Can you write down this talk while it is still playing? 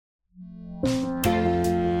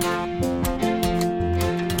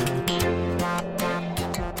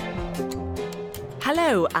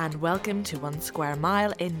Hello and welcome to One Square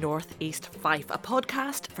Mile in North East Fife, a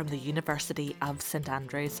podcast from the University of St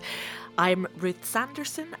Andrews. I'm Ruth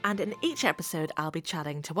Sanderson, and in each episode I'll be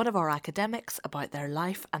chatting to one of our academics about their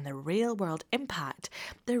life and the real-world impact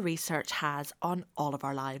their research has on all of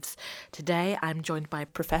our lives. Today I'm joined by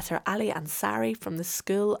Professor Ali Ansari from the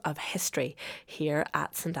School of History here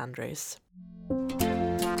at St Andrews.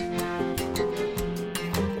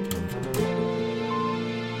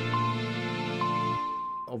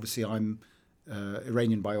 Obviously, I'm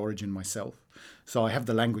Iranian by origin myself, so I have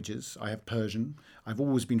the languages. I have Persian. I've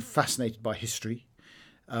always been fascinated by history.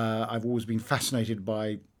 I've always been fascinated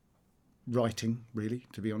by writing, really,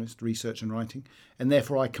 to be honest, research and writing. And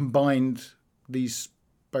therefore, I combined these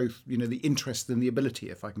both, the interest and the ability,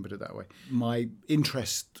 if I can put it that way. My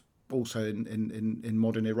interest also in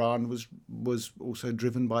modern Iran was also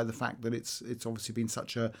driven by the fact that it's obviously been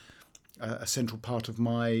such a central part of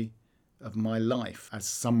my life as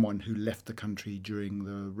someone who left the country during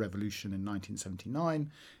the revolution in 1979.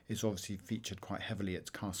 It's obviously featured quite heavily. It's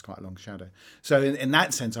cast quite a long shadow. So in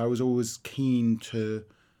that sense, I was always keen to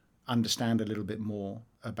understand a little bit more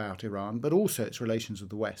about Iran, but also its relations with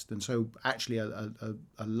the West. And so actually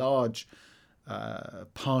a large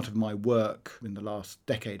part of my work in the last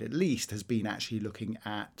decade at least has been actually looking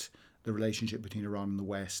at the relationship between Iran and the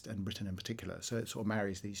West, and Britain in particular. So it sort of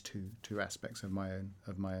marries these two aspects of my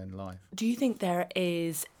own life. Do you think there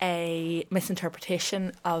is a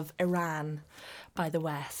misinterpretation of Iran by the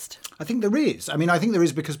West? I think there is. I think there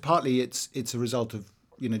is because partly it's a result of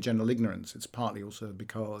general ignorance. It's partly also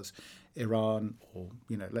because Iran, or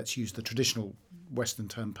let's use the traditional Western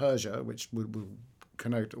term Persia, which will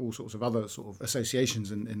connote all sorts of other sort of associations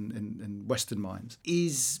in Western minds,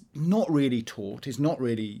 is not really taught, is not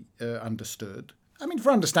really understood.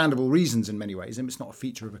 For understandable reasons in many ways. It's not a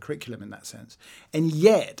feature of a curriculum in that sense. And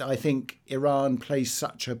yet, I think Iran plays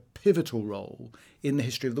such a pivotal role in the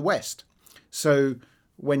history of the West. So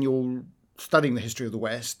when you're studying the history of the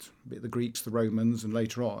West, be it the Greeks, the Romans, and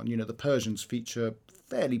later on, the Persians feature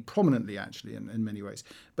fairly prominently, actually, in many ways.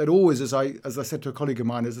 But always, as I said to a colleague of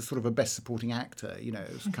mine, as a sort of a best supporting actor,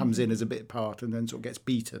 comes in as a bit part and then sort of gets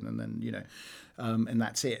beaten, and then, and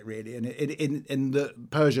that's it, really. And in the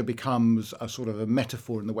Persia becomes a sort of a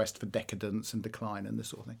metaphor in the West for decadence and decline and this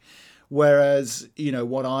sort of thing. Whereas,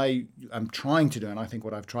 what I am trying to do, and I think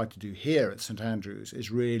what I've tried to do here at St Andrews,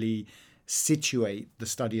 is really situate the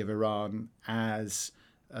study of Iran as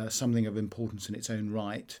something of importance in its own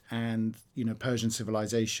right, and Persian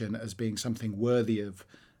civilization as being something worthy of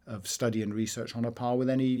study and research on a par with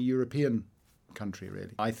any European country,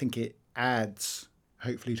 really. I think it adds,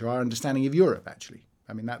 hopefully, to our understanding of Europe, actually.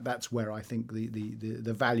 That's where I think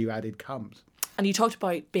the value added comes. And you talked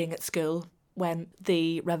about being at school when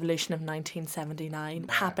the revolution of 1979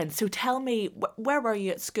 happened. So tell me, where were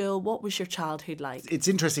you at school? What was your childhood like? It's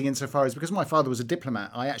interesting insofar as, because my father was a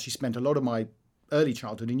diplomat, I actually spent a lot of my early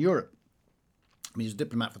childhood in Europe. He was a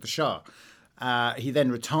diplomat for the Shah. He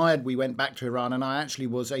then retired. We went back to Iran, and I actually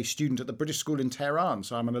was a student at the British School in Tehran.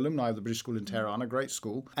 So I'm an alumni of the British School in Tehran, a great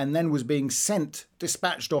school, and then was being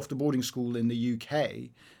dispatched off to boarding school in the UK.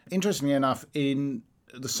 Interestingly enough, in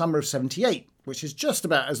the summer of 78, which is just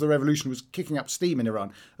about as the revolution was kicking up steam in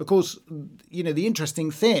Iran. Of course, the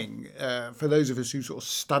interesting thing for those of us who sort of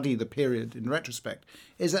study the period in retrospect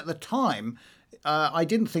is at the time, I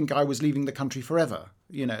didn't think I was leaving the country forever.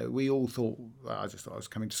 We all thought, I just thought I was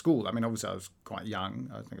coming to school. Obviously I was quite young.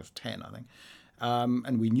 I think I was 10,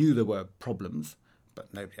 and we knew there were problems,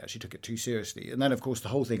 but nobody actually took it too seriously. And then, of course, the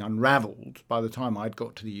whole thing unravelled by the time I'd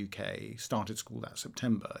got to the UK, started school that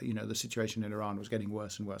September. The situation in Iran was getting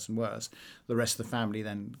worse and worse and worse. The rest of the family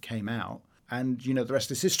then came out. And, the rest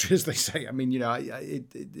is history, as they say.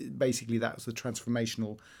 Basically that was the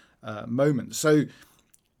transformational moment. So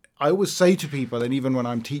I always say to people, and even when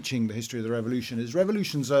I'm teaching the history of the revolution, is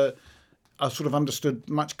revolutions are sort of understood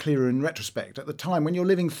much clearer in retrospect. At the time, when you're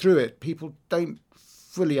living through it, people don't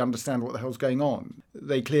fully understand what the hell's going on.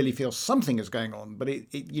 They clearly feel something is going on, but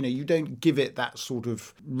you don't give it that sort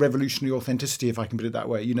of revolutionary authenticity, if I can put it that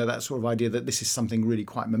way. That sort of idea that this is something really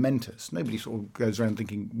quite momentous. Nobody sort of goes around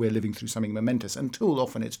thinking we're living through something momentous until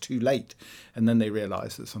often it's too late, and then they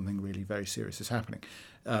realise that something really very serious is happening.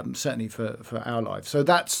 Certainly for our life. So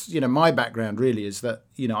that's, my background really is that,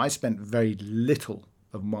 I spent very little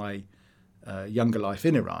of my younger life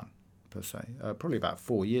in Iran, per se, probably about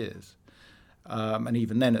 4 years. And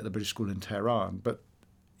even then at the British School in Tehran. But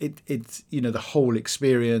it's the whole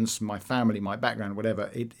experience, my family, my background,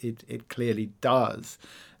 whatever, it clearly does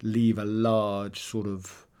leave a large sort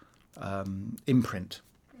of imprint,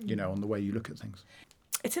 on the way you look at things.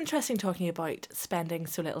 It's interesting talking about spending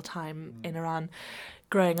so little time in Iran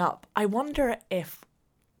growing up. I wonder if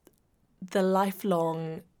the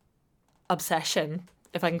lifelong obsession,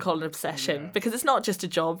 if I can call it an obsession, because it's not just a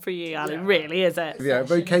job for you, Alan, really, is it? Yeah,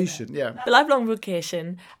 vocation, yeah. The lifelong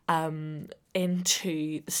vocation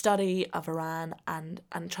into the study of Iran and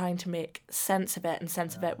trying to make sense of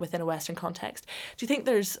it within a Western context. Do you think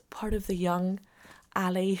there's part of the young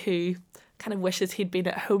Ali who kind of wishes he'd been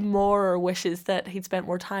at home more, or wishes that he'd spent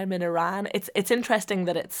more time in Iran? It's interesting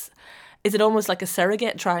that is it almost like a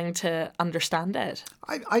surrogate trying to understand it?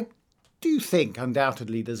 I do think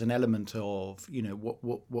undoubtedly there's an element of,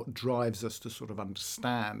 what drives us to sort of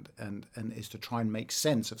understand and is to try and make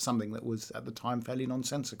sense of something that was at the time fairly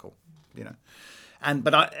nonsensical,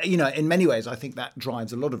 But in many ways, I think that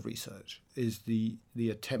drives a lot of research, is the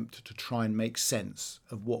attempt to try and make sense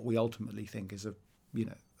of what we ultimately think is a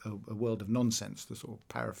world of nonsense, to sort of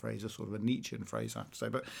paraphrase a sort of a Nietzschean phrase, I have to say.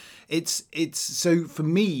 But it's so for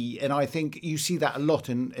me, and I think you see that a lot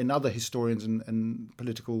in other historians and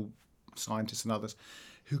political scientists and others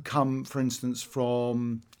who come, for instance,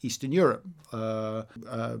 from Eastern Europe,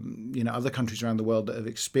 other countries around the world that have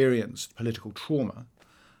experienced political trauma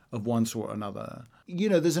of one sort or another.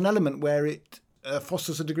 There's an element where it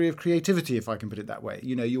fosters a degree of creativity, if I can put it that way.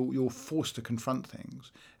 You're forced to confront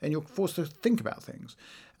things and you're forced to think about things.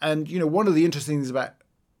 And, one of the interesting things about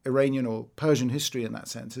Iranian or Persian history in that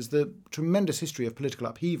sense is the tremendous history of political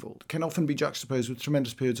upheaval can often be juxtaposed with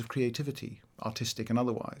tremendous periods of creativity, artistic and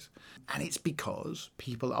otherwise. And it's because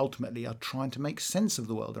people ultimately are trying to make sense of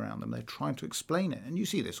the world around them. They're trying to explain it. And you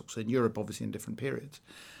see this also in Europe, obviously, in different periods.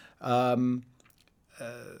 But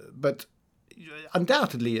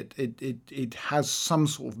undoubtedly it has some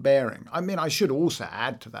sort of bearing. I mean, I should also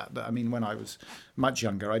add to that when I was much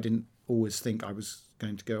younger, I didn't always think I was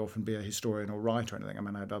going to go off and be a historian or writer or anything.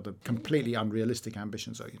 I had other completely unrealistic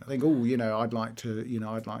ambitions. So, I think, I'd like to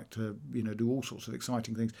do all sorts of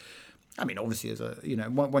exciting things. Obviously, as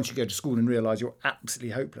once you go to school and realise you're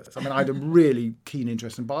absolutely hopeless. I had a really keen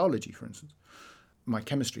interest in biology, for instance. My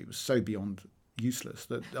chemistry was so beyond useless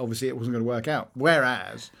that obviously it wasn't going to work out.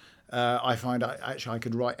 Whereas I find I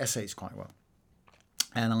could write essays quite well.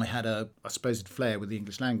 And I had a supposed flair with the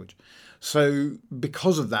English language. So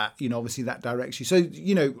because of that, obviously that directs you. So,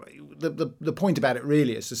 the point about it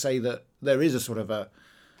really is to say that there is a sort of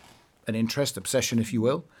an interest, obsession, if you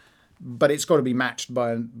will, but it's got to be matched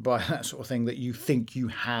by that sort of thing that you think you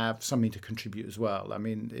have something to contribute as well.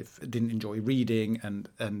 If I didn't enjoy reading and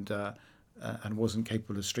wasn't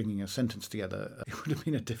capable of stringing a sentence together, it would have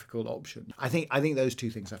been a difficult option. I think those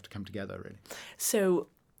two things have to come together, really. So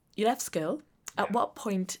you left school. At what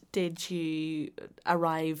point did you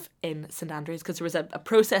arrive in St Andrews? Because there was a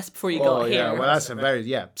process before you got here. Yeah, well, that's So,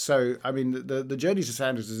 the journey to St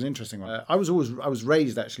Andrews is an interesting one. I was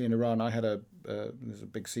raised actually in Iran. I had there's a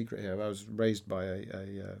big secret here. I was raised by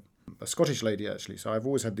a Scottish lady, actually. So I've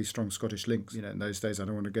always had these strong Scottish links. In those days, I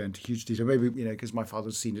don't want to go into huge detail. Maybe, because my father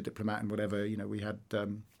was a senior diplomat and whatever, we had, I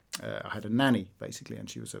had a nanny, basically, and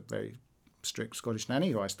she was a very strict Scottish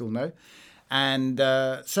nanny, who I still know. And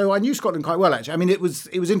so I knew Scotland quite well, actually. It was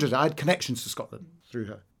interesting. I had connections to Scotland through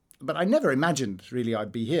her. But I never imagined, really,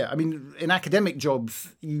 I'd be here. In academic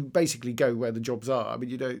jobs, you basically go where the jobs are. I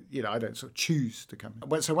don't sort of choose to come.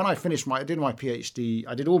 So when I finished I did my PhD,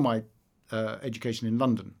 I did all my education in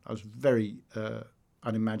London. I was very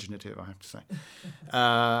unimaginative, I have to say.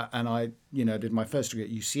 And I, did my first degree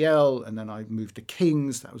at UCL, and then I moved to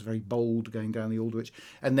King's. That was very bold, going down the Aldwych,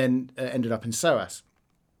 and then ended up in SOAS,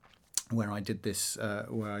 where I did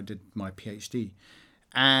my PhD.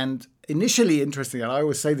 And initially, interestingly, and I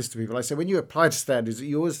always say this to people, I say when you apply to Standards,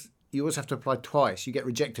 you always have to apply twice. You get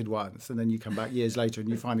rejected once, and then you come back years later and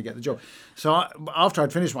you finally get the job. So after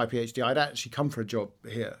I'd finished my PhD, I'd actually come for a job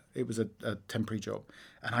here. It was a temporary job.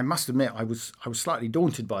 And I must admit, I was slightly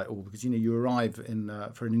daunted by it all, because, you arrive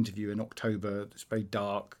for an interview in October. It's very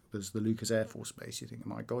dark. There's the Lucas Air Force Base. You think, oh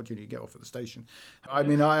my God, you get off at the station. I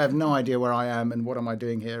have no idea where I am and what am I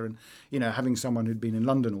doing here. And, having someone who'd been in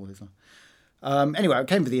London all his life. Anyway, I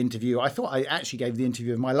came for the interview. I thought I actually gave the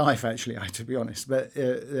interview of my life, actually, to be honest, but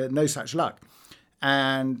no such luck.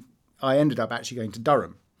 And I ended up actually going to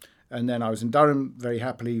Durham. And then I was in Durham very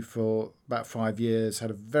happily for about 5 years, had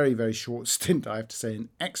a very, very short stint, I have to say, in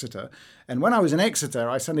Exeter. And when I was in Exeter,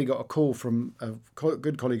 I suddenly got a call from a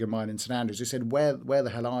good colleague of mine in St Andrews. He said, where the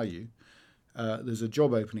hell are you? There's a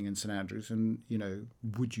job opening in St Andrews and,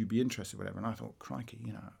 would you be interested, whatever? And I thought, crikey,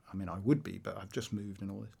 I would be, but I've just moved and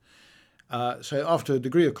all this. So after a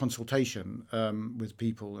degree of consultation with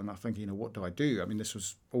people, and I think, what do I do? I mean, this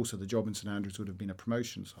was also the job in St Andrews would have been a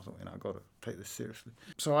promotion. So I thought, I've got to take this seriously.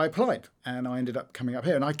 So I applied and I ended up coming up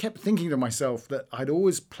here. And I kept thinking to myself that I'd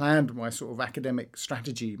always planned my sort of academic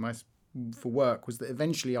strategy for work was that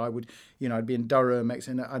eventually I would, I'd be in Durham,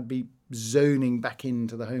 and I'd be zoning back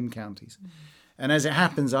into the home counties. Mm-hmm. And as it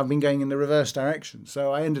happens, I've been going in the reverse direction.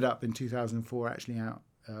 So I ended up in 2004 actually out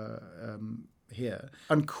here.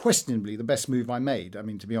 Unquestionably the best move I made, I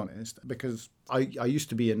mean, to be honest, because I used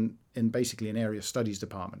to be in basically an area studies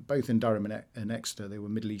department, both in Durham and Exeter. They were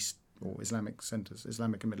Middle East or Islamic centres,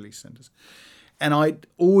 Islamic and Middle East centres. And I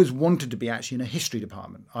always wanted to be actually in a history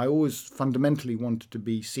department. I always fundamentally wanted to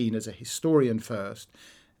be seen as a historian first,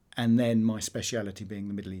 and then my speciality being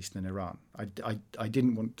the Middle East and Iran. I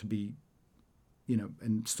didn't want to be,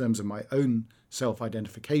 in terms of my own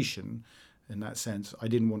self-identification, in that sense, I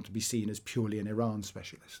didn't want to be seen as purely an Iran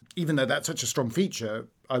specialist. Even though that's such a strong feature,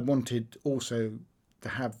 I wanted also to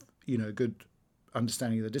have, a good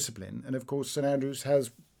understanding of the discipline. And of course, St Andrews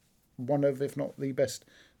has one of, if not the best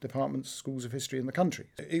departments, schools of history in the country.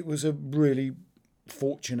 It was a really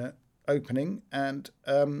fortunate opening, and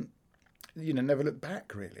never looked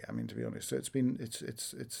back really. I mean, to be honest, so it's been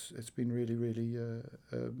really,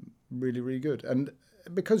 really good. And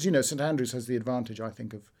because St Andrews has the advantage, I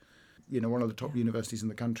think, of one of the top universities in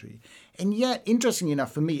the country, and yet, interestingly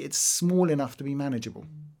enough, for me, it's small enough to be manageable.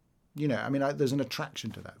 There's an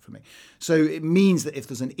attraction to that for me. So it means that if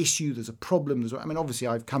there's an issue, there's a problem. Obviously,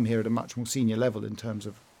 I've come here at a much more senior level in terms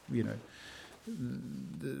of,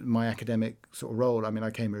 my academic sort of role.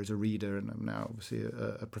 I came here as a reader, and I'm now obviously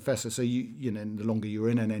a professor. So the longer you're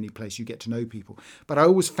in any place, you get to know people. But I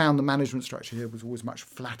always found the management structure here was always much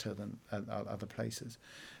flatter than other places.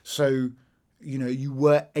 So, you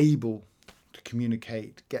were able to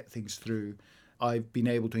communicate, get things through. I've been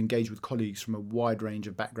able to engage with colleagues from a wide range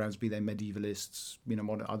of backgrounds, be they medievalists,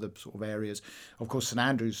 other sort of areas. Of course, St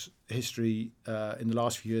Andrews history in the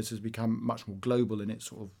last few years has become much more global in its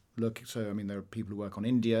sort of look. So, there are people who work on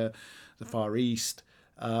India, the Far East.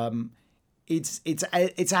 It's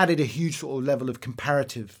added a huge sort of level of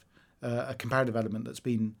comparative element that's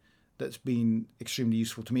been extremely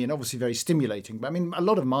useful to me, and obviously very stimulating. But a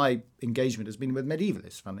lot of my engagement has been with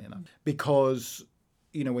medievalists, funnily enough, because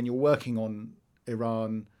when you're working on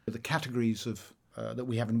Iran, the categories of that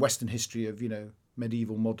we have in Western history of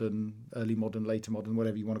medieval, modern, early modern, later modern,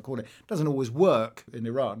 whatever you want to call it, doesn't always work in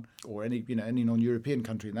Iran or any non-European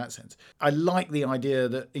country in that sense. I like the idea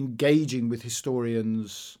that engaging with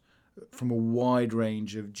historians from a wide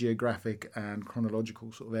range of geographic and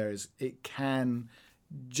chronological sort of areas, it can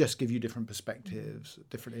just give you different perspectives,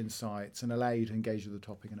 different insights, and allow you to engage with the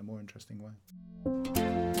topic in a more interesting way.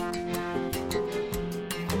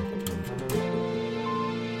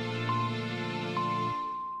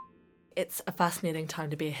 It's a fascinating time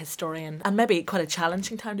to be a historian, and maybe quite a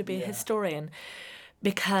challenging time to be a historian,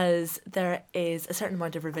 because there is a certain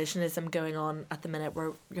amount of revisionism going on at the minute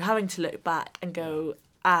where you're having to look back and go,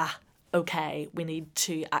 okay, we need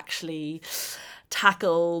to actually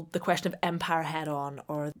tackle the question of empire head on,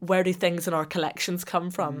 or where do things in our collections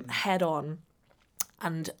come from head on,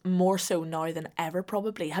 and more so now than ever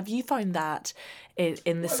probably. Have you found that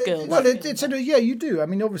in the school? You do.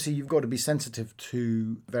 Obviously you've got to be sensitive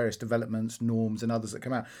to various developments, norms and others that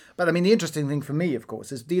come out. But the interesting thing for me, of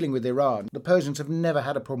course, is dealing with Iran. The Persians have never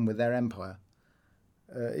had a problem with their empire.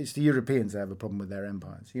 It's the Europeans that have a problem with their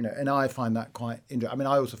empires, and I find that quite interesting.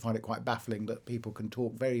 I also find it quite baffling that people can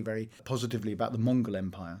talk very, very positively about the Mongol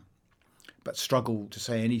Empire, but struggle to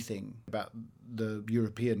say anything about the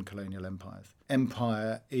European colonial empires.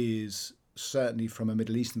 Empire is certainly, from a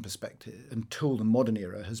Middle Eastern perspective, until the modern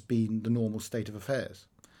era, has been the normal state of affairs.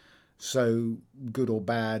 So good or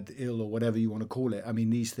bad, ill or whatever you want to call it,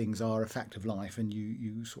 these things are a fact of life, and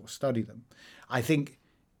you sort of study them. I think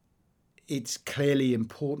it's clearly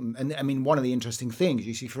important. And one of the interesting things,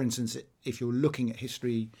 you see, for instance, if you're looking at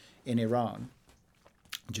history in Iran,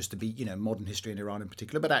 just to be, modern history in Iran in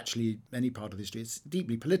particular, but actually any part of history, it's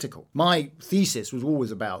deeply political. My thesis was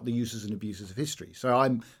always about the uses and abuses of history. So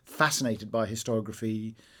I'm fascinated by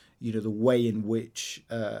historiography, the way in which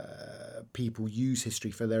people use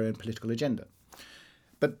history for their own political agenda.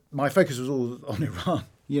 But my focus was all on Iran,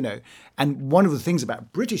 And one of the things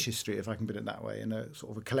about British history, if I can put it that way, in a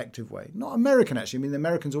sort of a collective way, not American actually. The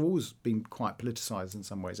Americans have always been quite politicised in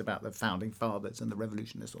some ways about the founding fathers and the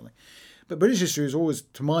revolution and sort of thing. But British history was always,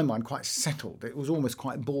 to my mind, quite settled. It was almost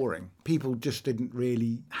quite boring. People just didn't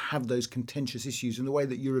really have those contentious issues in the way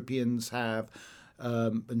that Europeans have,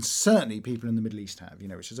 and certainly people in the Middle East have,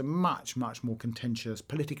 which is a much, much more contentious,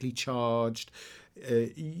 politically charged.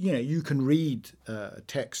 You can read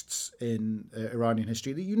texts in Iranian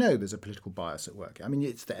history that there's a political bias at work. I mean,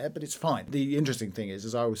 it's there, but it's fine. The interesting thing is,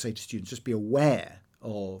 as I always say to students, just be aware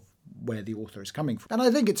of where the author is coming from. And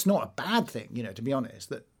I think it's not a bad thing, to be honest,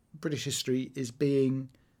 that British history is being,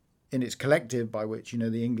 in its collective, by which,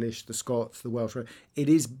 the English, the Scots, the Welsh, it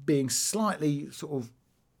is being slightly sort of,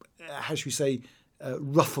 how should we say,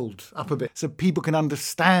 ruffled up a bit. So people can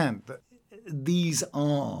understand that these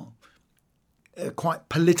are quite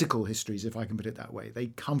political histories, if I can put it that way. They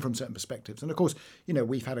come from certain perspectives. And of course,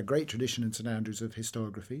 we've had a great tradition in St Andrews of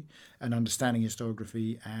historiography and understanding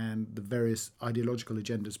historiography and the various ideological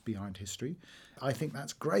agendas behind history. I think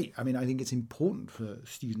that's great. I mean, I think it's important for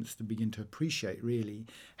students to begin to appreciate really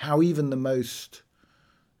how even the most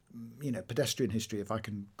pedestrian history, if I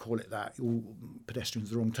can call it that, pedestrian's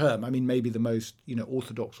the wrong term. I mean, maybe the most,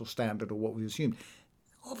 orthodox or standard or what we assume,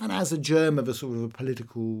 often has a germ of a sort of a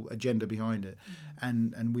political agenda behind it.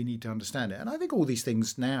 And we need to understand it. And I think all these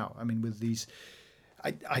things now, I mean, with these,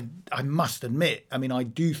 I must admit, I mean, I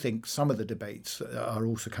do think some of the debates are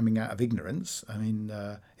also coming out of ignorance. I mean,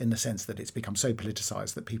 in the sense that it's become so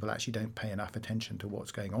politicised that people actually don't pay enough attention to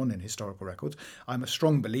what's going on in historical records. I'm a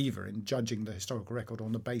strong believer in judging the historical record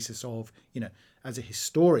on the basis of, as a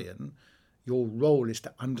historian, your role is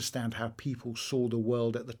to understand how people saw the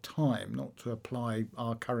world at the time, not to apply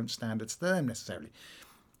our current standards to them necessarily.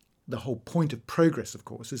 The whole point of progress, of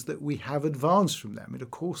course, is that we have advanced from them. And of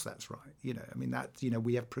course, that's right. I mean,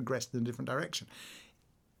 we have progressed in a different direction.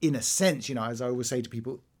 In a sense, as I always say to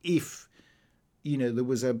people, if, there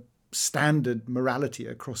was a standard morality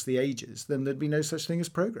across the ages, then there'd be no such thing as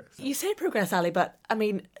progress. You say progress, Ali, but I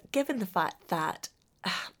mean, given the fact that,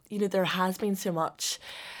 there has been so much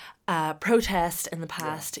protest in the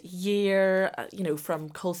past year, from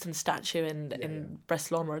Colston's statue in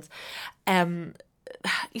Bristol onwards,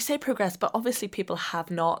 you say progress, but obviously people have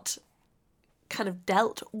not kind of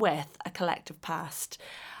dealt with a collective past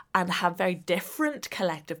and have very different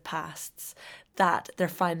collective pasts that they're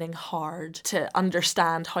finding hard to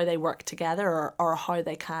understand how they work together or how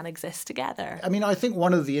they can exist together. I mean, I think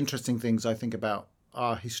one of the interesting things I think about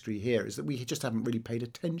our history here is that we just haven't really paid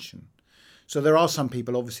attention. So there are some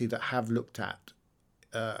people, obviously, that have looked at,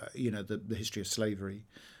 the history of slavery,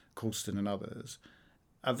 Colston and others.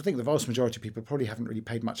 I think the vast majority of people probably haven't really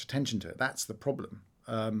paid much attention to it. That's the problem.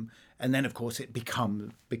 And then, of course, it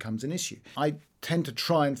becomes an issue. I tend to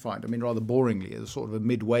try and find, rather boringly, as sort of a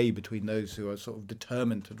midway between those who are sort of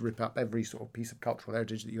determined to rip up every sort of piece of cultural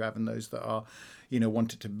heritage that you have and those that are,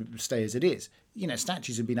 want it to stay as it is.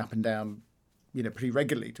 Statues have been up and down, pretty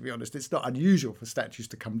regularly, to be honest. It's not unusual for statues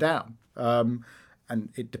to come down. And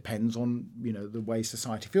it depends on, the way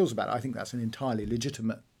society feels about it. I think that's an entirely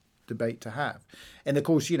legitimate debate to have. And of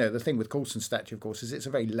course, the thing with Colston's statue, of course, is it's a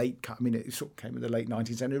very late cut. It sort of came in the late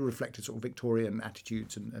 19th century. It reflected sort of Victorian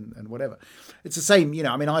attitudes and whatever. It's the same,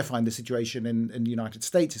 I find the situation in the United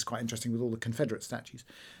States is quite interesting with all the Confederate statues.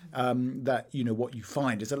 That, what you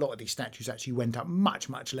find is a lot of these statues actually went up much,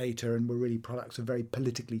 much later and were really products of very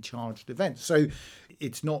politically charged events. So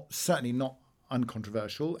it's certainly not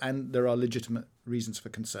uncontroversial, and there are legitimate reasons for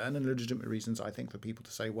concern and legitimate reasons, I think, for people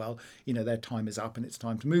to say, well, their time is up and it's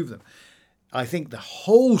time to move them. I think the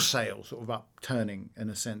wholesale sort of upturning, in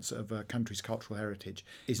a sense, of a country's cultural heritage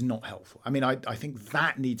is not helpful. I think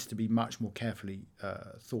that needs to be much more carefully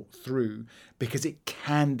thought through, because it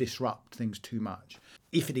can disrupt things too much.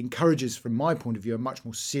 If it encourages, from my point of view, a much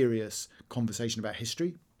more serious conversation about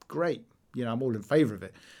history, great. I'm all in favour of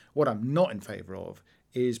it. What I'm not in favour of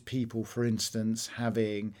is people, for instance,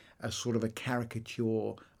 having a sort of a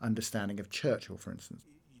caricature understanding of Churchill, for instance.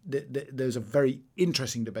 There's a very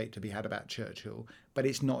interesting debate to be had about Churchill, but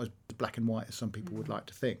it's not as black and white as some people would like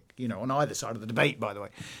to think, on either side of the debate, by the way.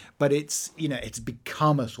 But it's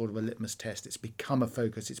become a sort of a litmus test. It's become a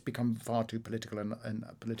focus. It's become far too political and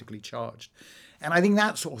politically charged. And I think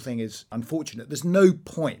that sort of thing is unfortunate. There's no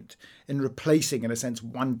point in replacing, in a sense,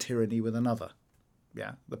 one tyranny with another.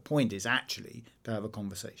 Yeah, the point is actually to have a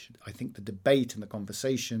conversation. I think the debate and the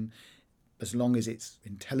conversation, as long as it's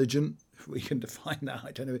intelligent, if we can define that,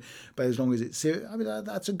 I don't know, but as long as it's serious,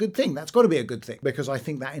 that's a good thing. That's got to be a good thing, because I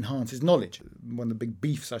think that enhances knowledge. One of the big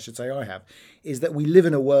beefs, I should say, I have, is that we live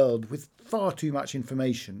in a world with far too much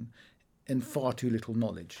information and far too little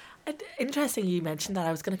knowledge. Interesting you mentioned that.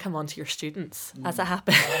 I was going to come on to your students as it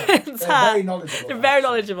happens. They're very knowledgeable. They're very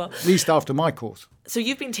knowledgeable. At least after my course. So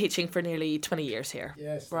you've been teaching for nearly 20 years here,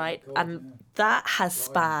 yes, right? Course, and that has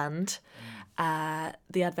spanned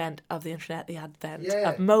the advent of the internet, the advent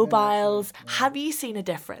of mobiles. Have you seen a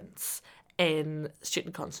difference in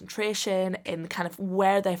student concentration, in kind of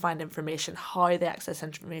where they find information, how they access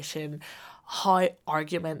information, how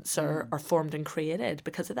arguments are formed and created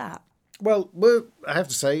because of that. Well, I have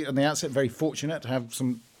to say, on the outset, very fortunate to have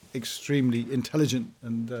some extremely intelligent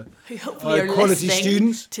and hopefully you're quality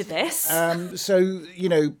listening students to this. So,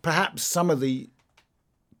 perhaps some of the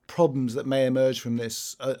problems that may emerge from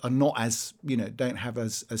this are not as, don't have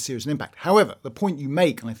as serious an impact. However, the point you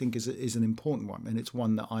make, I think, is an important one, and it's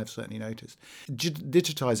one that I've certainly noticed.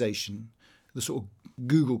 Digitization, the sort of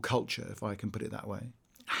Google culture, if I can put it that way,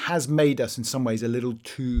 has made us in some ways a little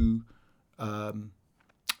too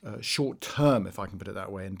short-term, if I can put it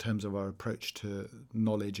that way, in terms of our approach to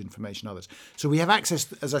knowledge, information, others. So we have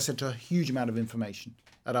access, as I said, to a huge amount of information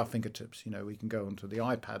at our fingertips. We can go onto the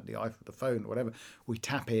iPad, the iPhone, the phone, whatever. We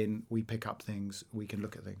tap in, we pick up things, we can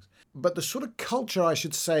look at things. But the sort of culture, I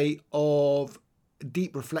should say, of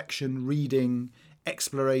deep reflection, reading,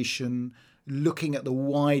 exploration, looking at the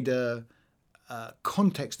wider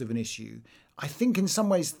context of an issue, I think in some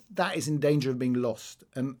ways that is in danger of being lost.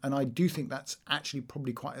 And I do think that's actually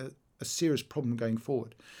probably quite a serious problem going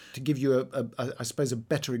forward. To give you, I suppose, a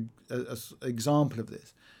better example of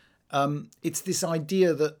this, it's this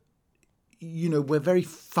idea that, we're very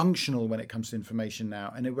functional when it comes to information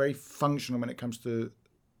now, and we're very functional when it comes to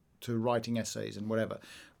writing essays and whatever.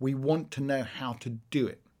 We want to know how to do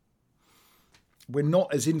it. We're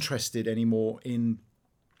not as interested anymore in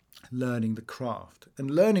learning the craft.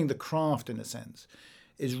 And learning the craft, in a sense,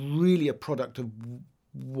 is really a product of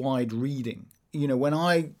wide reading. When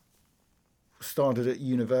I started at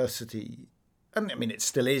university, and I mean, it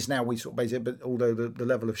still is now, we sort of base it, but although the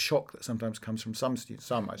level of shock that sometimes comes from some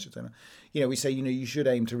students, I should say, we say, you should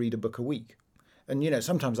aim to read a book a week. And,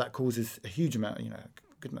 sometimes that causes a huge amount,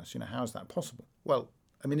 goodness, how is that possible? Well,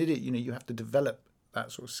 I mean, it is, you have to develop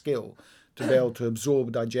that sort of skill to be able to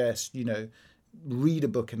absorb, digest, read a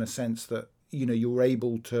book in a sense that you're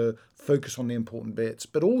able to focus on the important bits,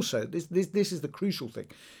 but also this is the crucial thing,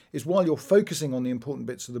 is while you're focusing on the important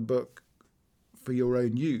bits of the book for your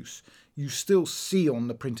own use, you still see on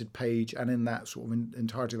the printed page and in that sort of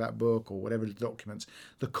entirety of that book or whatever the documents,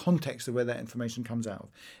 the context of where that information comes out of.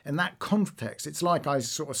 And that context, it's like I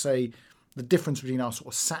sort of say the difference between our sort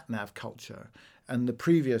of sat-nav culture and the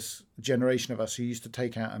previous generation of us who used to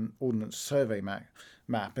take out an ordnance survey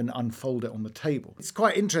map and unfold it on the table. It's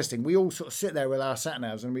quite interesting. We all sort of sit there with our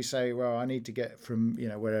sat-navs and we say, well, I need to get from,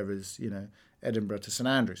 wherever is, Edinburgh to St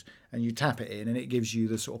Andrews. And you tap it in and it gives you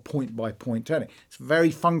the sort of point-by-point turning. It's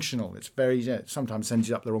very functional. It's very, it sometimes sends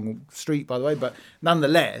you up the wrong street, by the way, but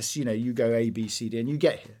nonetheless, you go A, B, C, D, and you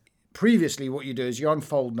get here. Previously, what you do is you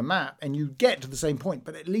unfold the map and you get to the same point,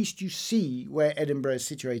 but at least you see where Edinburgh is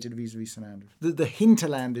situated vis-a-vis St Andrews. The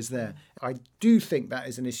hinterland is there. I do think that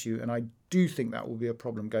is an issue, and I do think that will be a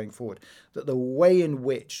problem going forward, that the way in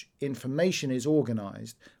which information is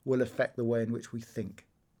organised will affect the way in which we think.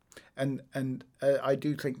 And I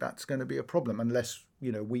do think that's going to be a problem unless,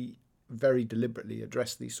 we very deliberately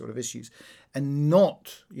address these sort of issues and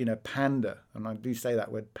not, pander, and I do say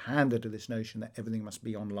that word, pander to this notion that everything must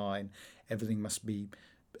be online, everything must be,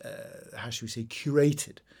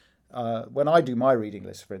 curated. When I do my reading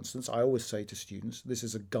list, for instance, I always say to students, this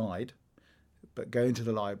is a guide, but go into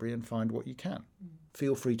the library and find what you can.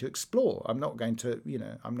 Feel free to explore. I'm not going to,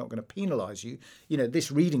 I'm not going to penalise you. This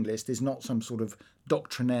reading list is not some sort of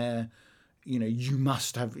doctrinaire, you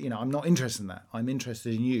must have, I'm not interested in that. I'm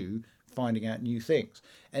interested in you finding out new things.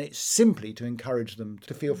 And it's simply to encourage them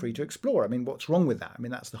to feel free to explore. I mean, what's wrong with that? I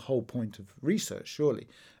mean, that's the whole point of research, surely.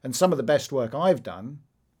 And some of the best work I've done,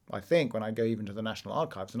 I think, when I go even to the National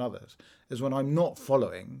Archives and others, is when I'm not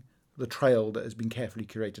following the trail that has been carefully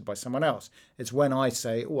curated by someone else. It's when I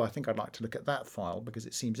say, I think I'd like to look at that file because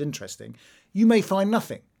it seems interesting. You may find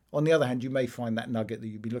nothing. On the other hand, you may find that nugget that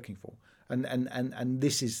you'd be looking for. And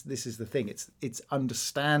this is the thing. It's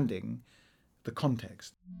understanding the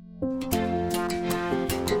context.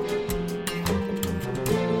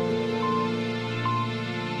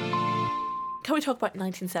 Can we talk about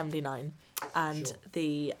 1979 and Sure.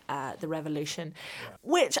 the revolution,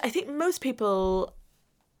 which I think most people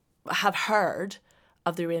have heard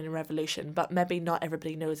of the Iranian Revolution, but maybe not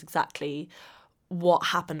everybody knows exactly what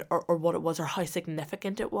happened or what it was or how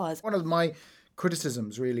significant it was. One of my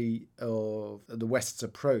criticisms really of the West's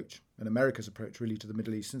approach and America's approach really to the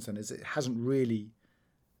Middle East since then is it hasn't really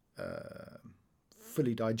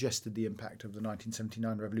fully digested the impact of the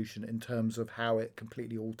 1979 revolution in terms of how it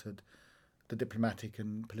completely altered the diplomatic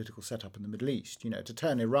and political setup in the Middle East. To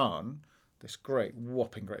turn Iran, this great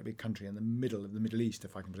big country in the middle of the Middle East,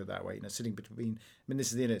 if I can put it that way, sitting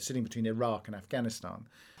between Iraq and Afghanistan,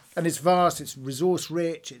 And it's vast, it's resource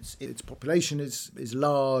rich, its population is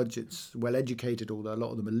large, it's well educated, although a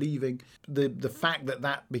lot of them are leaving. The fact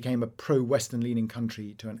that became a pro-Western leaning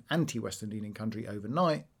country to an anti-Western leaning country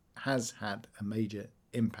overnight has had a major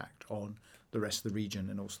impact on the rest of the region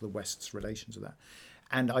and also the West's relations with that.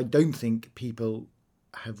 And I don't think people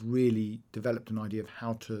have really developed an idea of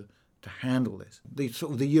how to handle this. The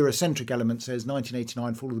sort of the Eurocentric element says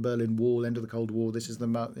 1989, fall of the Berlin Wall, end of the Cold War, this is the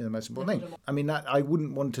most important thing. I mean, that I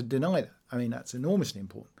wouldn't want to deny that. I mean, that's enormously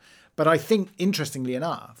important. But I think, interestingly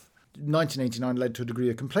enough, 1989 led to a degree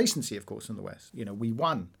of complacency, of course, in the West. We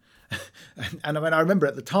won. and I mean, I remember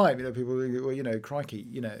at the time, people were, well, crikey,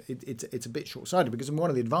 it's a bit short-sighted, because one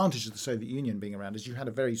of the advantages of the Soviet Union being around is you had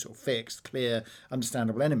a very sort of fixed, clear,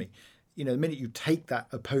 understandable enemy. The minute you take that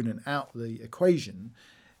opponent out of the equation,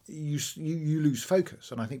 you lose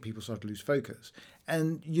focus, and I think people started to lose focus.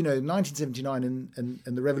 And 1979 and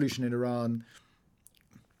the revolution in Iran,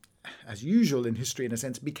 as usual in history in a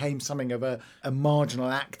sense, became something of a marginal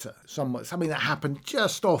actor, something that happened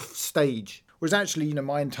just off stage. Whereas actually,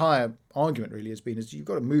 my entire argument really has been is you've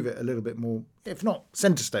got to move it a little bit more, if not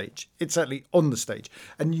centre stage, it's certainly on the stage,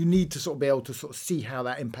 and you need to sort of be able to sort of see how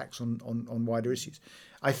that impacts on wider issues.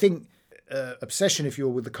 I think obsession, if you're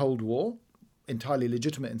with the Cold War, entirely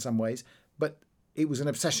legitimate in some ways, but it was an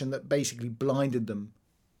obsession that basically blinded them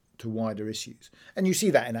to wider issues. And you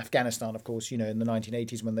see that in Afghanistan, of course, in the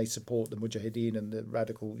 1980s when they support the Mujahideen and the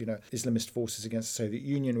radical, Islamist forces against the Soviet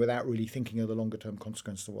Union without really thinking of the longer term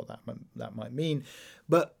consequences of what that might mean.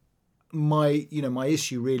 But my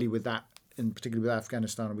issue really with that, and particularly with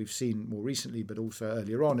Afghanistan, and we've seen more recently, but also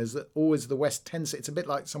earlier on, is that always the West tends, it's a bit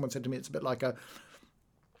like, someone said to me, it's a bit like a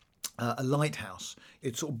lighthouse.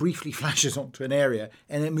 It sort of briefly flashes onto an area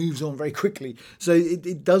and it moves on very quickly. So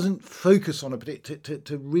it doesn't focus on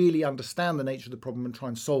to really understand the nature of the problem and try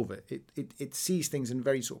and solve it. It sees things in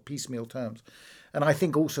very sort of piecemeal terms. And I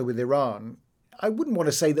think also with Iran, I wouldn't want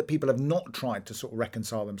to say that people have not tried to sort of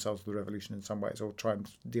reconcile themselves with the revolution in some ways or try and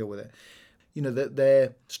deal with it. That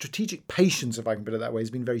their strategic patience, if I can put it that way, has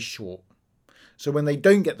been very short. So when they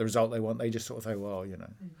don't get the result they want, they just sort of say, well,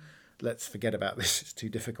 let's forget about this, it's too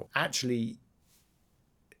difficult. Actually,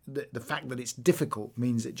 the fact that it's difficult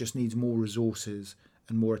means it just needs more resources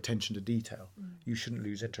and more attention to detail. You shouldn't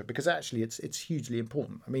lose interest, because actually it's hugely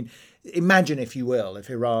important. I mean, imagine, if you will, if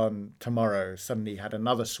Iran tomorrow suddenly had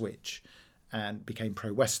another switch and became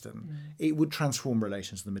pro-Western, it would transform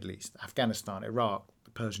relations in the Middle East, Afghanistan, Iraq, the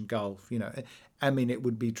Persian Gulf, it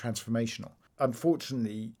would be transformational.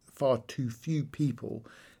 Unfortunately, far too few people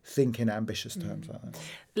think in ambitious terms like that.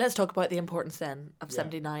 Let's talk about the importance then of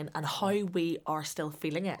 79 and how we are still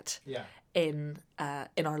feeling it in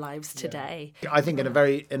our lives today. I think in a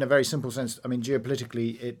very simple sense, I mean,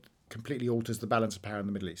 geopolitically, it completely alters the balance of power in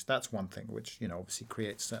the Middle East. That's one thing which, obviously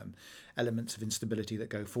creates certain elements of instability that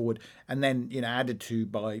go forward. And then, added to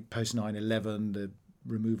by post 9/11, the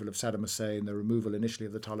removal of Saddam Hussein, the removal initially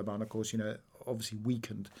of the Taliban, of course, obviously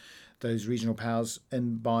weakened those regional powers,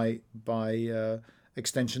 and by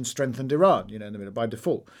extension strengthened Iran, in the middle by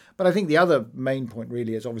default. But I think the other main point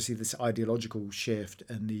really is obviously this ideological shift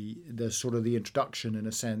and the sort of the introduction, in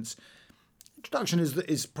a sense. Introduction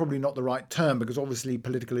is probably not the right term, because obviously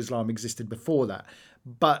political Islam existed before that.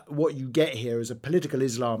 But what you get here is a political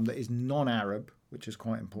Islam that is non-Arab, which is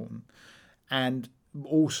quite important, and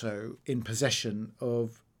also in possession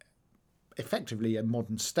of effectively a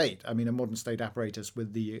modern state. I mean, a modern state apparatus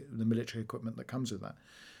with the military equipment that comes with that.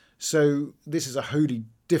 So this is a wholly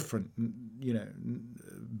different,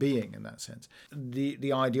 being in that sense.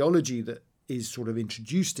 The ideology that is sort of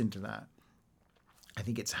introduced into that, I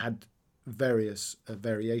think it's had various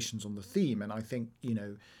variations on the theme. And I think,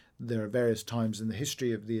 there are various times in the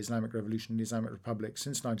history of the Islamic Revolution and the Islamic Republic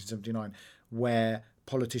since 1979 where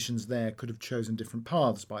politicians there could have chosen different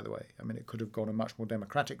paths, by the way. I mean, it could have gone a much more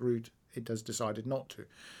democratic route. It has decided not to.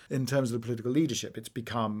 In terms of the political leadership, it's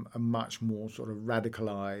become a much more sort of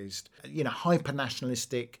radicalised,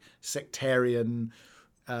 hyper-nationalistic, sectarian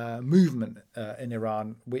movement in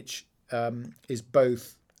Iran, which is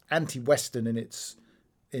both anti-Western in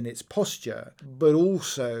its posture, but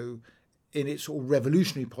also in its sort of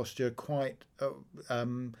revolutionary posture, quite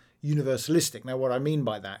universalistic. Now, what I mean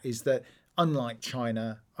by that is that unlike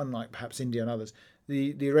China, unlike perhaps India and others,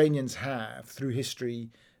 the Iranians have, through history,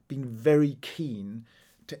 been very keen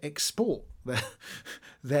to export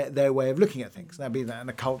their way of looking at things. Now, be that in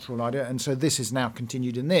a cultural idea. And so this is now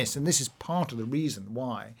continued in this. And this is part of the reason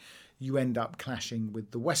why you end up clashing with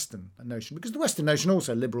the Western notion, because the Western notion,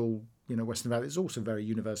 also liberal, Western values, is also very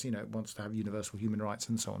universal. It wants to have universal human rights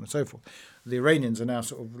and so on and so forth. The Iranians are now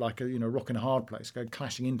sort of like a rock in a hard place,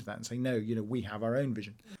 clashing into that and saying, no, we have our own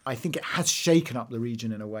vision. I think it has shaken up the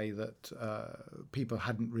region in a way that people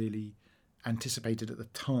hadn't really anticipated at the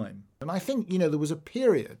time. And I think there was a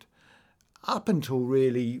period up until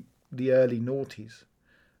really the early noughties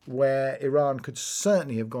where Iran could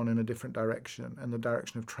certainly have gone in a different direction, and the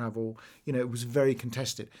direction of travel, it was very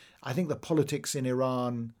contested. I think the politics in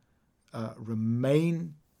Iran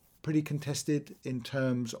remain pretty contested in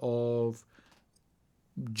terms of,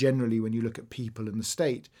 generally, when you look at people in the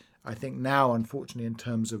state. I think now, unfortunately, in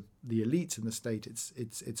terms of the elites in the state,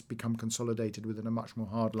 it's become consolidated within a much more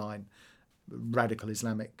hardline, radical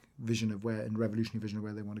Islamic vision of where, and revolutionary vision of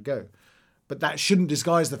where they want to go. But that shouldn't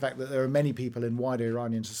disguise the fact that there are many people in wider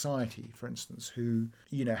Iranian society, for instance, who,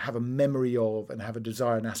 have a memory of and have a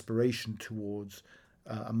desire and aspiration towards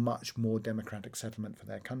a much more democratic settlement for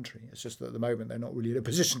their country. It's just that at the moment they're not really in a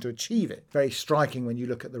position to achieve it. Very striking when you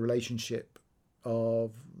look at the relationship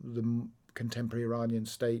of the contemporary Iranian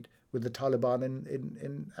state with the Taliban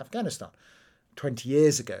in Afghanistan. 20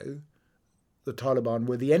 years ago, the Taliban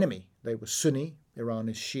were the enemy. They were Sunni, Iran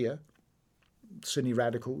is Shia. Sunni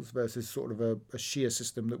radicals versus sort of a Shia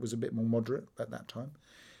system that was a bit more moderate at that time.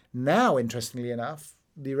 Now, interestingly enough,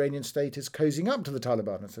 the Iranian state is cozying up to the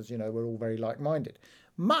Taliban and says, we're all very like-minded.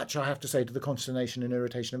 Much, I have to say, to the consternation and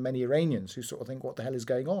irritation of many Iranians who sort of think, what the hell is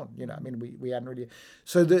going on? We hadn't really...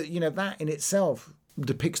 So, that in itself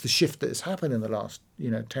depicts the shift that has happened in the last,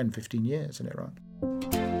 10, 15 years in Iran.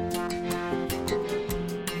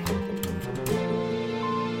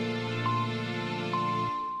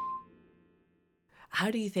 How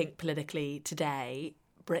do you think politically today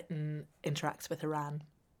Britain interacts with Iran?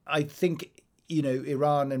 I think,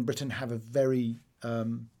 Iran and Britain have a very,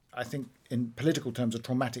 I think in political terms, a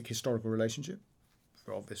traumatic historical relationship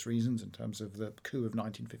for obvious reasons in terms of the coup of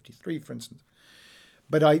 1953, for instance.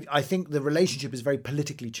 But I think the relationship is very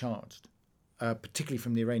politically charged, particularly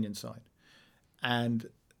from the Iranian side. And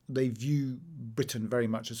they view Britain very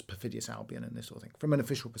much as perfidious Albion and this sort of thing, from an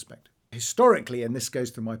official perspective. Historically, and this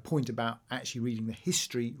goes to my point about actually reading the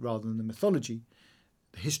history rather than the mythology,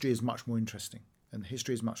 the history is much more interesting and the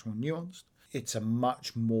history is much more nuanced. It's a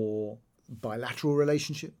much more bilateral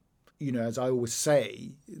relationship. As I always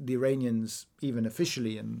say, the Iranians, even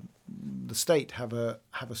officially in the state, have a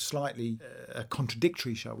slightly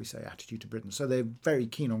contradictory, shall we say, attitude to Britain. So they're very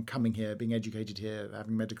keen on coming here, being educated here,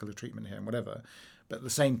 having medical treatment here and whatever. But at the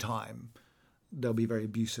same time, they'll be very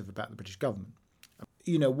abusive about the British government.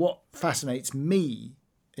 What fascinates me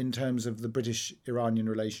in terms of the British-Iranian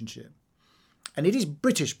relationship, and it is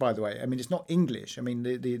British, by the way. I mean, it's not English. I mean,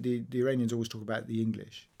 the Iranians always talk about the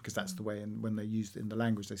English because that's the way, and when they use it in the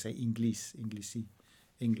language, they say English.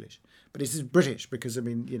 But this is British because, I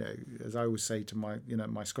mean, as I always say to my,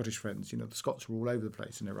 my Scottish friends, the Scots were all over the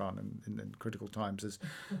place in Iran in critical times as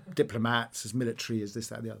diplomats, as military, as this,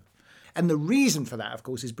 that, and the other. And the reason for that, of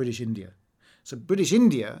course, is British India. So British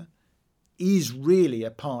India is really a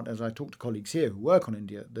part, as I talk to colleagues here who work on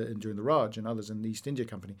India during the Raj and others in the East India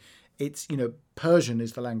Company, it's, Persian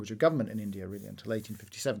is the language of government in India really until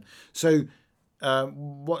 1857. So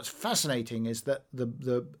what's fascinating is that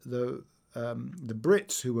the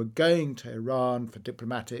Brits who were going to Iran for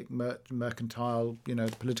diplomatic, mercantile,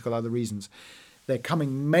 political other reasons, they're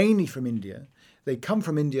coming mainly from India. They come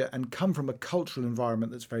from India and come from a cultural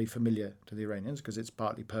environment that's very familiar to the Iranians because it's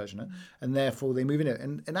partly Persian, and therefore they move in it.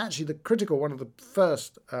 And actually one of the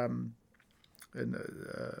first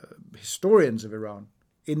historians of Iran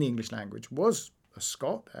in the English language was a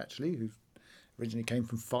Scot, actually, who originally came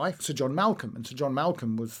from Fife, Sir John Malcolm. And Sir John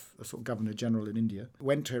Malcolm was a sort of Governor General in India,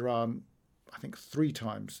 went to Iran, I think 3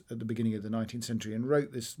 times at the beginning of the 19th century and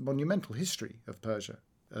wrote this monumental history of Persia,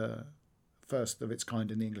 first of its kind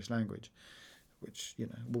in the English language, which,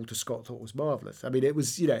 Walter Scott thought was marvellous. I mean, it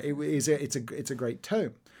was, it's a great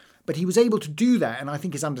tome. But he was able to do that, and I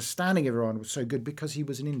think his understanding of Iran was so good because he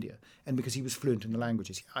was in India and because he was fluent in the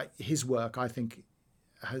languages. His work, I think,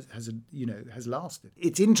 has lasted.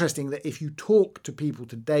 It's interesting that if you talk to people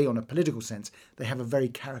today on a political sense, they have a very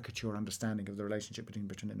caricature understanding of the relationship between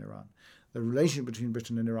Britain and Iran. The relationship between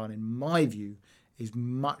Britain and Iran, in my view, is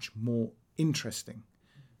much more interesting.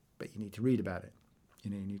 But you need to read about it.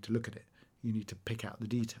 You need to look at it. You need to pick out the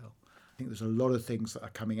detail. I think there's a lot of things that are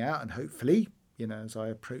coming out, and hopefully, as I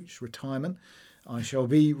approach retirement, I shall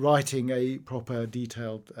be writing a proper,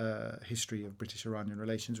 detailed history of British-Iranian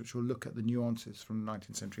relations, which will look at the nuances from the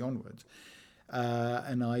 19th century onwards.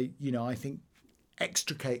 And I think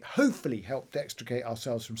hopefully help to extricate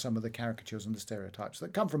ourselves from some of the caricatures and the stereotypes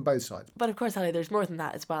that come from both sides. But of course, Ali, there's more than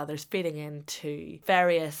that as well. There's feeding into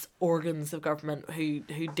various organs of government who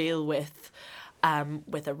deal with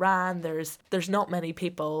Iran. There's not many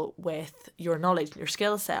people with your knowledge and your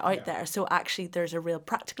skill set out there. So actually there's a real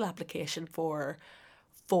practical application for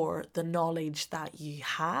the knowledge that you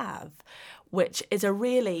have, which is a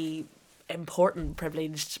really important,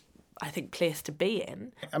 privileged, I think, place to be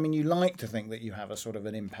in. I mean, you like to think that you have a sort of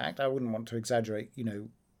an impact. I wouldn't want to exaggerate,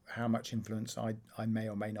 how much influence I may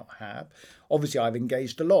or may not have. Obviously, I've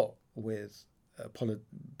engaged a lot with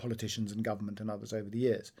politicians and government and others over the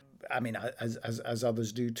years. I mean, as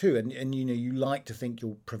others do too. And you like to think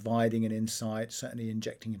you're providing an insight, certainly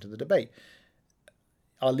injecting into the debate.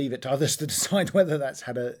 I'll leave it to others to decide whether that's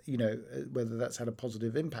had a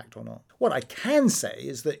positive impact or not. What I can say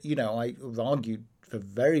is that, I've argued for a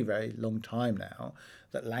very, very long time now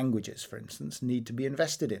that languages, for instance, need to be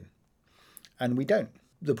invested in. And we don't.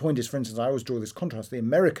 The point is, for instance, I always draw this contrast. The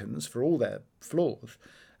Americans, for all their flaws,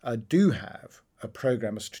 do have a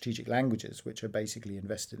program of strategic languages which are basically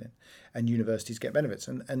invested in, and universities get benefits.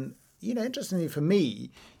 And interestingly for me,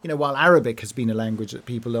 while Arabic has been a language that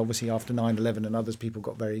people, obviously after 9/11 and others, people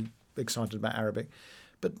got very excited about Arabic.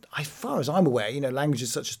 But as far as I'm aware,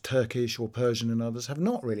 languages such as Turkish or Persian and others have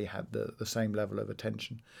not really had the same level of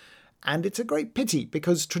attention. And it's a great pity,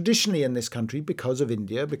 because traditionally in this country, because of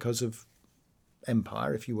India, because of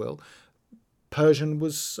empire, if you will, Persian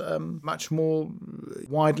was much more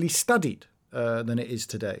widely studied than it is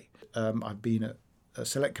today. I've been at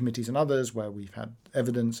select committees and others where we've had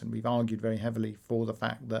evidence and we've argued very heavily for the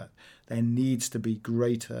fact that there needs to be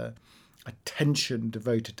greater attention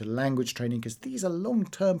devoted to language training, because these are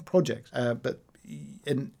long-term projects. But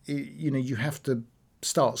you have to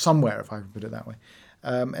start somewhere, if I can put it that way.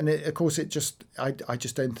 Of course, I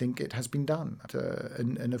just don't think it has been done.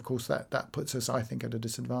 And of course, that puts us, I think, at a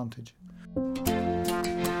disadvantage.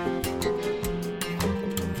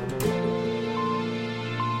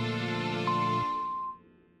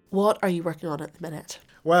 What are you working on at the minute?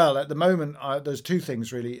 Well, at the moment, there's two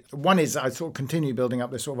things, really. One is I sort of continue building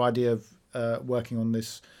up this sort of idea of working on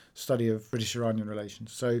this study of British-Iranian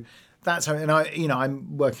relations. So that's how, and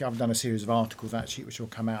I'm working, I've done a series of articles, actually, which will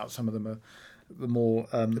come out. Some of them are more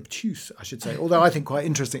obtuse, I should say, although I think quite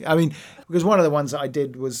interesting. I mean, because one of the ones that I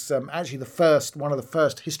did was actually one of the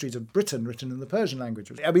first histories of Britain written in the Persian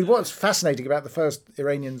language. I mean, what's fascinating about the first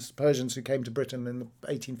Iranians, Persians who came to Britain in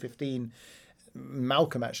 1815,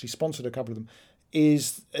 Malcolm actually sponsored a couple of them,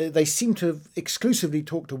 is they seem to have exclusively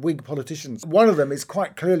talked to Whig politicians. One of them is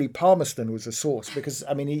quite clearly Palmerston was a source, because,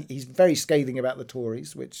 I mean, he's very scathing about the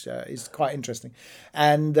Tories, which is quite interesting.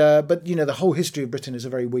 And but, the whole history of Britain is a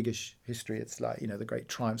very Whiggish history. It's like, the great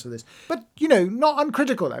triumphs of this. But, not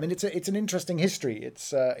uncritical. I mean, it's an interesting history.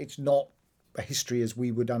 It's not a history as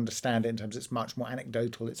we would understand it, in terms it's much more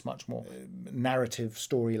anecdotal, it's much more narrative,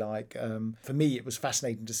 story-like. For me, it was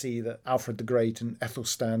fascinating to see that Alfred the Great and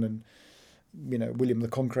Athelstan and William the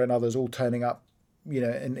Conqueror and others all turning up,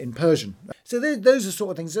 in Persian. So those are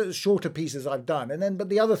sort of things, those are shorter pieces I've done. But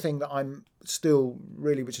the other thing that I'm still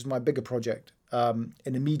really, which is my bigger project, an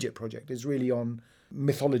immediate project, is really on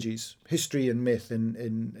mythologies, history and myth in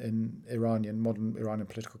modern Iranian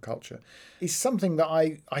political culture, is something that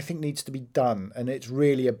I think needs to be done. And it's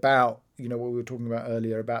really about, what we were talking about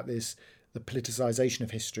earlier, about the politicization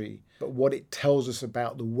of history, but what it tells us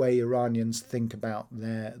about the way Iranians think about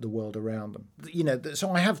the world around them.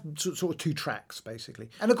 So I have sort of two tracks, basically.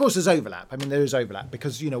 And of course there's overlap. I mean, there is overlap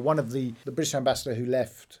because, one of the British ambassador who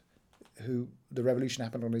left, who the revolution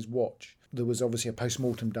happened on his watch, there was obviously a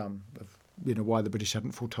post-mortem done of, why the British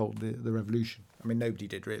hadn't foretold the revolution. I mean, nobody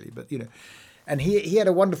did really, but, And he had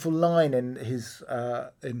a wonderful line in his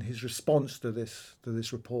response to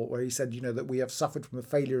this report, where he said, that we have suffered from a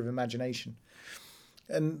failure of imagination.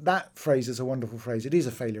 And that phrase is a wonderful phrase. It is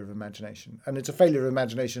a failure of imagination. And it's a failure of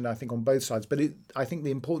imagination, I think, on both sides. But I think the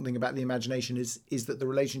important thing about the imagination is that the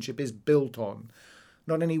relationship is built on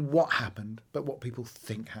not only what happened, but what people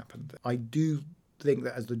think happened. I do think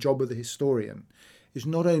that as the job of the historian is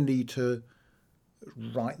not only to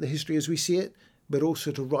write the history as we see it, but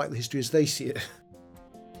also to write the history as they see it.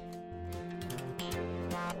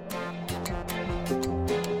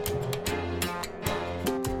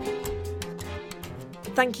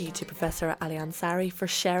 Thank you to Professor Ali Ansari for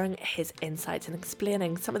sharing his insights and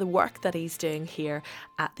explaining some of the work that he's doing here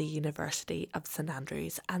at the University of St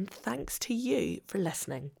Andrews. And thanks to you for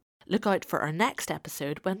listening. Look out for our next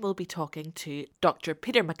episode when we'll be talking to Dr.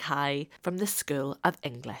 Peter Mackay from the School of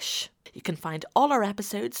English. You can find all our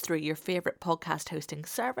episodes through your favourite podcast hosting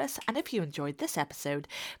service, and if you enjoyed this episode,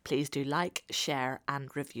 please do like, share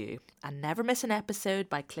and review. And never miss an episode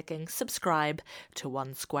by clicking subscribe to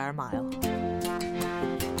 1 Square Mile.